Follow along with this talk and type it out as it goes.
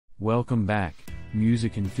Welcome back,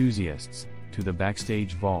 music enthusiasts, to the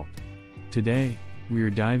Backstage Vault. Today, we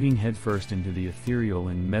are diving headfirst into the ethereal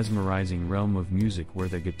and mesmerizing realm of music where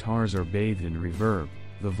the guitars are bathed in reverb,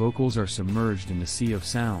 the vocals are submerged in a sea of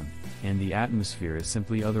sound, and the atmosphere is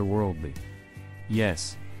simply otherworldly.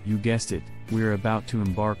 Yes, you guessed it, we're about to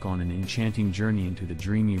embark on an enchanting journey into the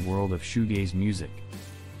dreamy world of shoegaze music.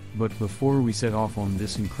 But before we set off on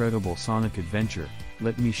this incredible sonic adventure,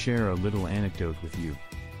 let me share a little anecdote with you.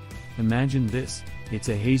 Imagine this, it's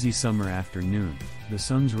a hazy summer afternoon, the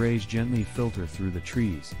sun's rays gently filter through the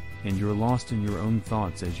trees, and you're lost in your own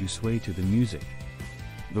thoughts as you sway to the music.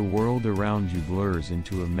 The world around you blurs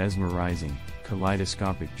into a mesmerizing,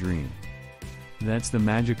 kaleidoscopic dream. That's the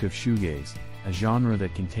magic of shoegaze, a genre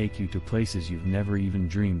that can take you to places you've never even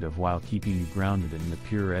dreamed of while keeping you grounded in the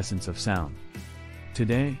pure essence of sound.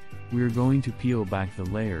 Today, we're going to peel back the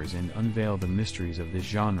layers and unveil the mysteries of this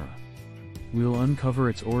genre. We'll uncover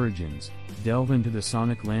its origins, delve into the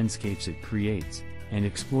sonic landscapes it creates, and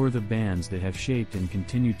explore the bands that have shaped and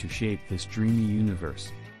continue to shape this dreamy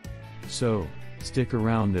universe. So, stick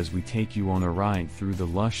around as we take you on a ride through the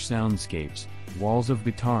lush soundscapes, walls of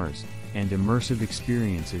guitars, and immersive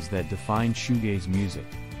experiences that define shoegaze music.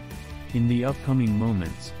 In the upcoming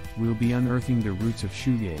moments, we'll be unearthing the roots of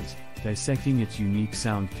shoegaze, dissecting its unique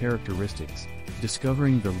sound characteristics,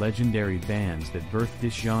 discovering the legendary bands that birthed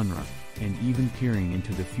this genre, and even peering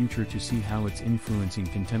into the future to see how it's influencing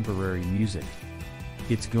contemporary music.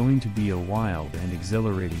 It's going to be a wild and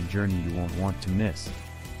exhilarating journey you won't want to miss.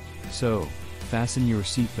 So, fasten your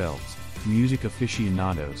seatbelts, music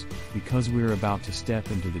aficionados, because we're about to step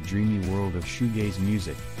into the dreamy world of shoegaze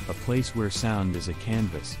music, a place where sound is a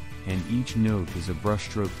canvas, and each note is a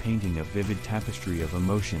brushstroke painting a vivid tapestry of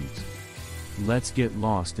emotions. Let's get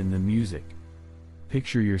lost in the music.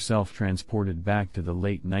 Picture yourself transported back to the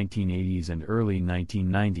late 1980s and early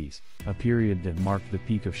 1990s, a period that marked the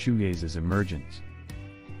peak of shoegaze's emergence.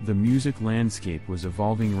 The music landscape was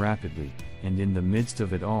evolving rapidly, and in the midst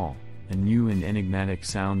of it all, a new and enigmatic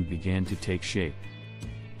sound began to take shape.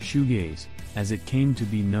 Shoegaze, as it came to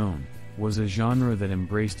be known, was a genre that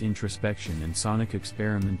embraced introspection and sonic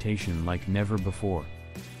experimentation like never before.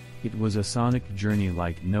 It was a sonic journey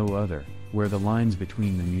like no other, where the lines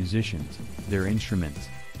between the musicians, their instruments,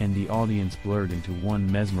 and the audience blurred into one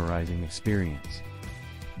mesmerizing experience.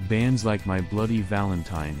 Bands like My Bloody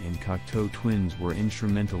Valentine and Cocteau Twins were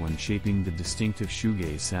instrumental in shaping the distinctive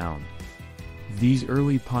shoegaze sound. These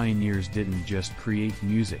early pioneers didn't just create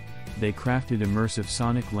music, they crafted immersive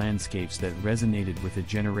sonic landscapes that resonated with a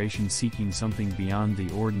generation seeking something beyond the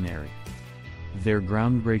ordinary. Their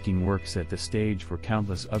groundbreaking work set the stage for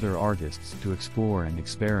countless other artists to explore and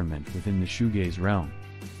experiment within the shoegaze realm.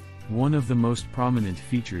 One of the most prominent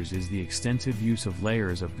features is the extensive use of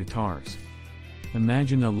layers of guitars.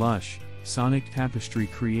 Imagine a lush, sonic tapestry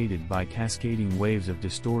created by cascading waves of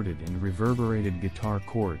distorted and reverberated guitar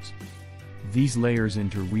chords. These layers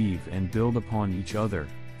interweave and build upon each other,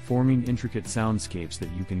 forming intricate soundscapes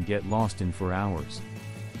that you can get lost in for hours.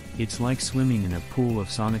 It's like swimming in a pool of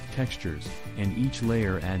sonic textures, and each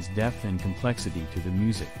layer adds depth and complexity to the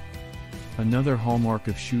music. Another hallmark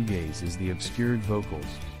of shoegaze is the obscured vocals.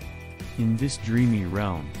 In this dreamy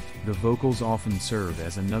realm, the vocals often serve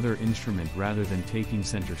as another instrument rather than taking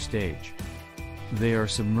center stage. They are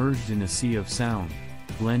submerged in a sea of sound,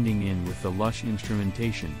 blending in with the lush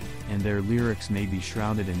instrumentation, and their lyrics may be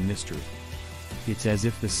shrouded in mystery. It's as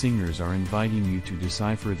if the singers are inviting you to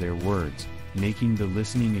decipher their words, making the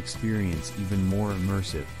listening experience even more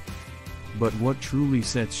immersive. But what truly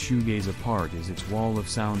sets shoegaze apart is its wall of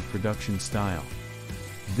sound production style.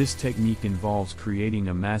 This technique involves creating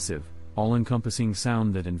a massive, all-encompassing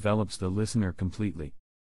sound that envelops the listener completely.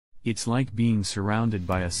 It's like being surrounded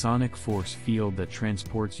by a sonic force field that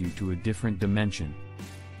transports you to a different dimension.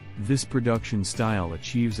 This production style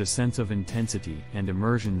achieves a sense of intensity and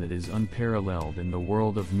immersion that is unparalleled in the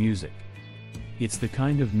world of music. It's the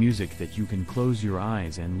kind of music that you can close your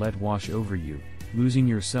eyes and let wash over you, losing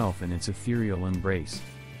yourself in its ethereal embrace.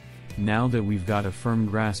 Now that we've got a firm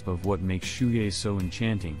grasp of what makes shoegaze so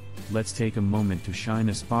enchanting, let's take a moment to shine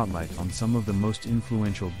a spotlight on some of the most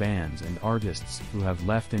influential bands and artists who have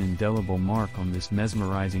left an indelible mark on this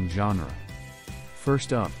mesmerizing genre.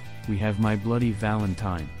 First up, we have My Bloody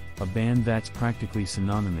Valentine, a band that's practically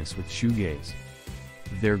synonymous with shoegaze.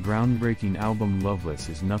 Their groundbreaking album Loveless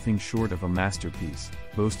is nothing short of a masterpiece,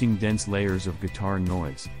 boasting dense layers of guitar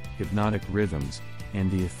noise, hypnotic rhythms,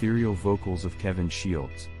 and the ethereal vocals of Kevin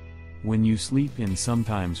Shields. When You Sleep In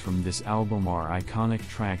Sometimes from this album are iconic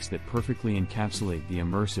tracks that perfectly encapsulate the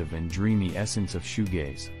immersive and dreamy essence of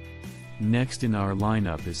shoegaze. Next in our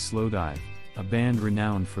lineup is Slowdive, a band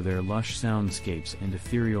renowned for their lush soundscapes and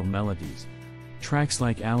ethereal melodies. Tracks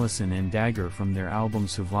like Allison and Dagger from their album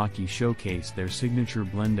Souvlaki showcase their signature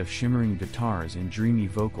blend of shimmering guitars and dreamy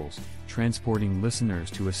vocals, transporting listeners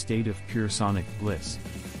to a state of pure sonic bliss.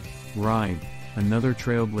 Ride, another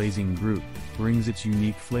trailblazing group, brings its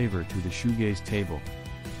unique flavor to the shoegaze table.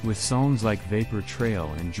 With songs like Vapor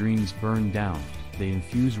Trail and Dreams Burn Down, they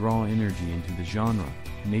infuse raw energy into the genre,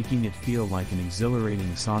 making it feel like an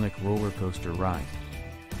exhilarating sonic roller coaster ride.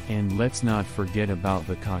 And let's not forget about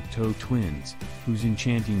the Cocteau Twins, whose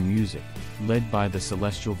enchanting music, led by the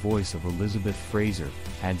celestial voice of Elizabeth Fraser,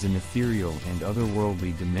 adds an ethereal and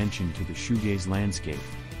otherworldly dimension to the shoegaze landscape.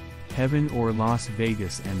 Heaven or Las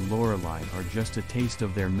Vegas and Lorelei are just a taste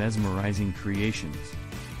of their mesmerizing creations.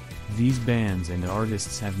 These bands and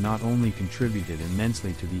artists have not only contributed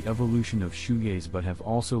immensely to the evolution of shoegaze but have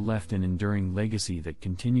also left an enduring legacy that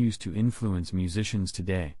continues to influence musicians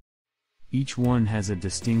today. Each one has a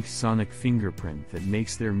distinct sonic fingerprint that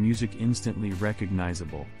makes their music instantly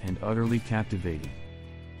recognizable and utterly captivating.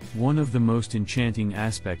 One of the most enchanting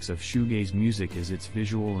aspects of shoegaze music is its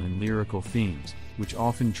visual and lyrical themes, which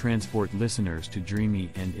often transport listeners to dreamy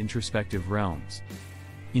and introspective realms.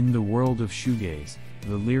 In the world of shoegaze,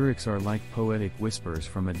 the lyrics are like poetic whispers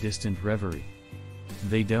from a distant reverie.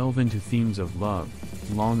 They delve into themes of love,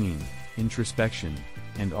 longing, introspection,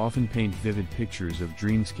 and often paint vivid pictures of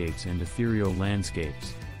dreamscapes and ethereal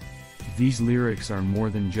landscapes. These lyrics are more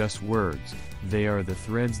than just words, they are the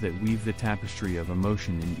threads that weave the tapestry of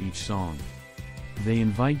emotion in each song. They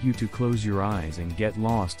invite you to close your eyes and get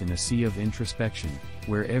lost in a sea of introspection,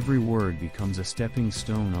 where every word becomes a stepping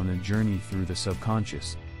stone on a journey through the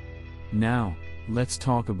subconscious. Now, let's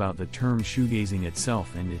talk about the term shoegazing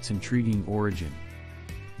itself and its intriguing origin.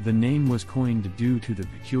 The name was coined due to the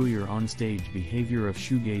peculiar onstage behavior of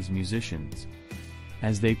shoegaze musicians.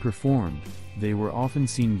 As they performed, they were often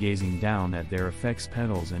seen gazing down at their effects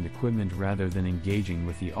pedals and equipment rather than engaging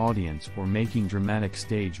with the audience or making dramatic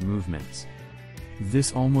stage movements.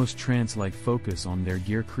 This almost trance-like focus on their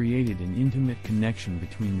gear created an intimate connection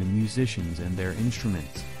between the musicians and their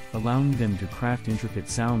instruments, allowing them to craft intricate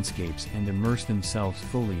soundscapes and immerse themselves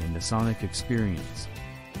fully in the sonic experience.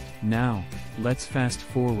 Now, let's fast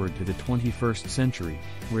forward to the 21st century,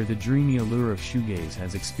 where the dreamy allure of shoegaze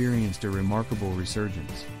has experienced a remarkable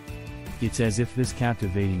resurgence. It's as if this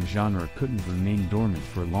captivating genre couldn't remain dormant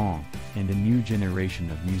for long, and a new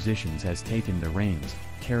generation of musicians has taken the reins,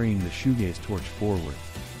 carrying the shoegaze torch forward.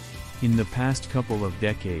 In the past couple of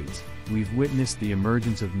decades, we've witnessed the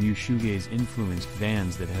emergence of new shoegaze-influenced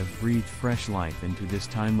bands that have breathed fresh life into this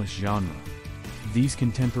timeless genre. These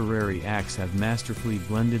contemporary acts have masterfully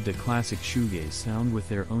blended the classic shoegaze sound with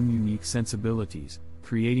their own unique sensibilities,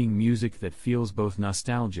 creating music that feels both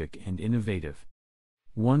nostalgic and innovative.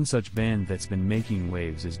 One such band that's been making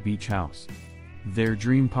waves is Beach House. Their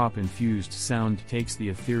dream pop-infused sound takes the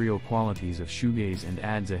ethereal qualities of shoegaze and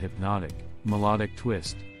adds a hypnotic, melodic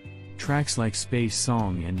twist. Tracks like Space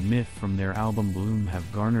Song and Myth from their album Bloom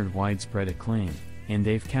have garnered widespread acclaim, and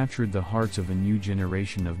they've captured the hearts of a new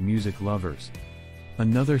generation of music lovers.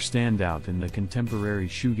 Another standout in the contemporary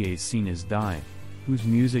shoegaze scene is Dive, whose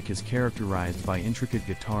music is characterized by intricate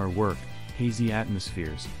guitar work, hazy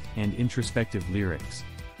atmospheres, and introspective lyrics.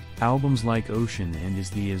 Albums like Ocean and Is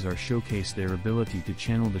the Is Are showcase their ability to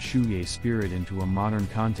channel the shoegaze spirit into a modern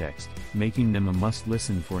context, making them a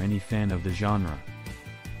must-listen for any fan of the genre.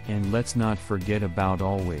 And let's not forget about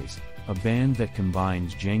Always, a band that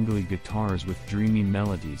combines jangly guitars with dreamy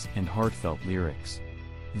melodies and heartfelt lyrics.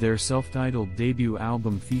 Their self-titled debut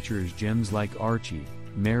album features gems like Archie,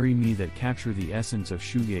 Marry Me that capture the essence of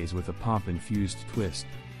shoegaze with a pop-infused twist.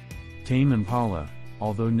 Tame Impala,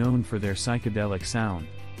 although known for their psychedelic sound,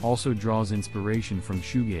 also draws inspiration from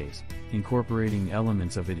shoegaze, incorporating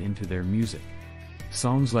elements of it into their music.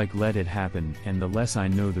 Songs like Let It Happen and The Less I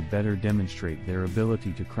Know The Better demonstrate their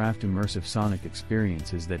ability to craft immersive sonic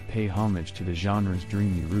experiences that pay homage to the genre's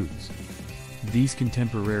dreamy roots. These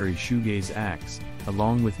contemporary shoegaze acts,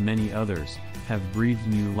 along with many others, have breathed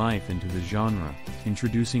new life into the genre,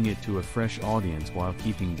 introducing it to a fresh audience while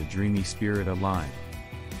keeping the dreamy spirit alive.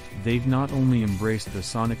 They've not only embraced the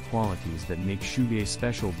sonic qualities that make shoegaze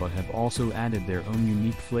special but have also added their own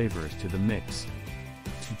unique flavors to the mix.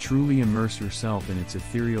 To truly immerse yourself in its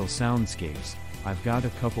ethereal soundscapes, I've got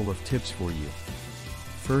a couple of tips for you.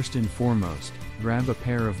 First and foremost, grab a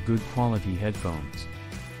pair of good quality headphones.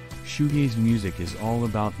 Shoegaze music is all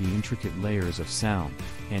about the intricate layers of sound,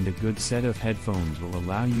 and a good set of headphones will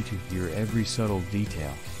allow you to hear every subtle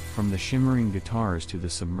detail, from the shimmering guitars to the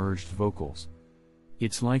submerged vocals.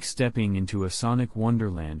 It's like stepping into a sonic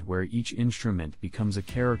wonderland where each instrument becomes a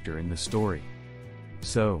character in the story.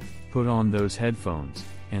 So, put on those headphones,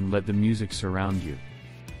 and let the music surround you.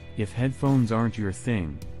 If headphones aren't your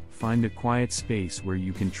thing, find a quiet space where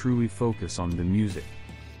you can truly focus on the music.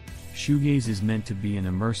 Shoegaze is meant to be an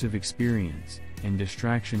immersive experience, and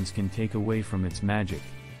distractions can take away from its magic.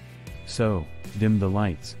 So, dim the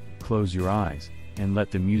lights, close your eyes, and let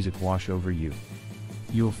the music wash over you.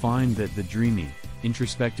 You'll find that the dreamy,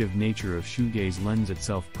 introspective nature of shoegaze lends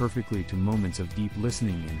itself perfectly to moments of deep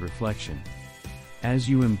listening and reflection. As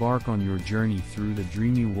you embark on your journey through the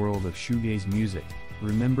dreamy world of shoegaze music,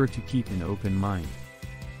 remember to keep an open mind.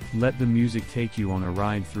 Let the music take you on a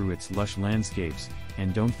ride through its lush landscapes,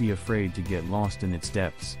 and don't be afraid to get lost in its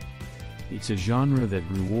depths. It's a genre that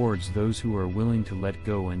rewards those who are willing to let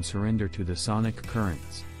go and surrender to the sonic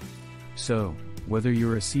currents. So, whether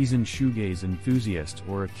you're a seasoned shoegaze enthusiast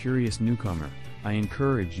or a curious newcomer, I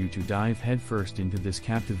encourage you to dive headfirst into this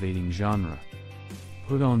captivating genre.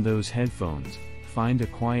 Put on those headphones, find a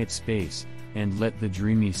quiet space, and let the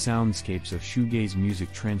dreamy soundscapes of shoegaze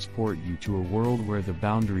music transport you to a world where the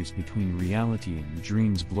boundaries between reality and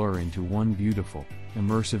dreams blur into one beautiful,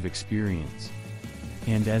 immersive experience.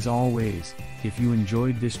 And as always, if you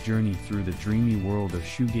enjoyed this journey through the dreamy world of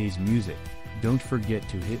shoegaze music, don't forget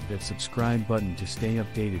to hit that subscribe button to stay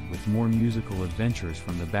updated with more musical adventures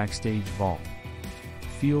from the Backstage Vault.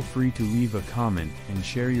 Feel free to leave a comment and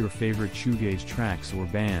share your favorite shoegaze tracks or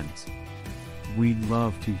bands. We'd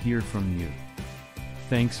love to hear from you.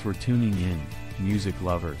 Thanks for tuning in, music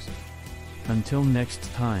lovers. Until next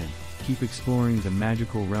time, keep exploring the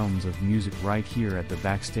magical realms of music right here at the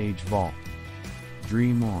Backstage Vault.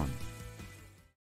 Dream on.